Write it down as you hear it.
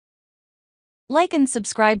Like and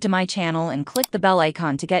subscribe to my channel and click the bell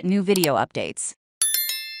icon to get new video updates.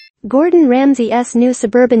 Gordon Ramsay's new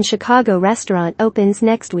Suburban Chicago restaurant opens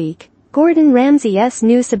next week. Gordon Ramsay's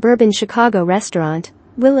new Suburban Chicago restaurant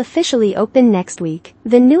will officially open next week.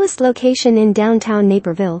 The newest location in downtown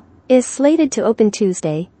Naperville is slated to open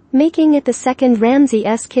Tuesday, making it the second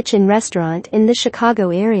Ramsay's Kitchen restaurant in the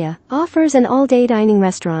Chicago area. Offers an all-day dining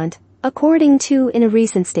restaurant, according to in a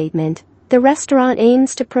recent statement. The restaurant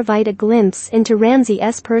aims to provide a glimpse into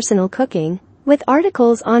Ramsay's personal cooking, with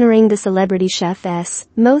articles honoring the celebrity chef's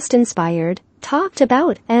most inspired, talked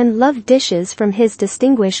about, and loved dishes from his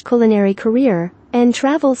distinguished culinary career, and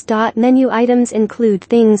travels. Menu items include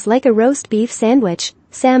things like a roast beef sandwich,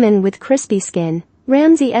 salmon with crispy skin,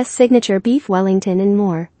 Ramsay's signature beef Wellington and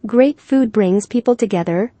more. Great food brings people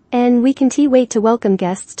together, and we can't wait to welcome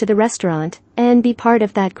guests to the restaurant and be part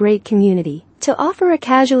of that great community. To offer a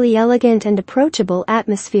casually elegant and approachable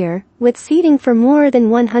atmosphere, with seating for more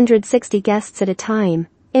than 160 guests at a time,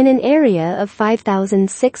 in an area of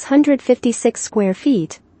 5,656 square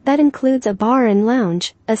feet, that includes a bar and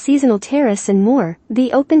lounge, a seasonal terrace and more.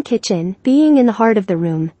 The open kitchen, being in the heart of the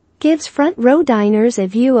room, gives front row diners a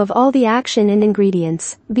view of all the action and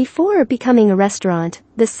ingredients. Before becoming a restaurant,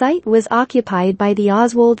 the site was occupied by the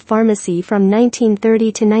Oswald Pharmacy from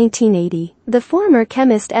 1930 to 1980. The former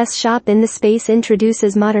chemist's shop in the space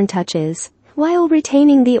introduces modern touches, while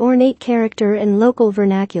retaining the ornate character and local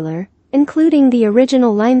vernacular, including the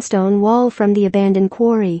original limestone wall from the abandoned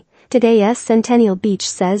quarry. Today's Centennial Beach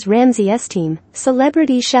says Ramsay's team.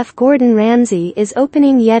 Celebrity chef Gordon Ramsay is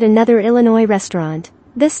opening yet another Illinois restaurant,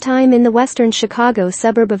 this time in the western Chicago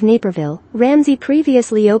suburb of Naperville. Ramsay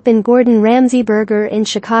previously opened Gordon Ramsay Burger in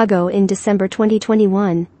Chicago in December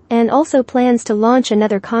 2021, and also plans to launch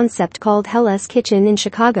another concept called Hell's Kitchen in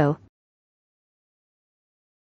Chicago.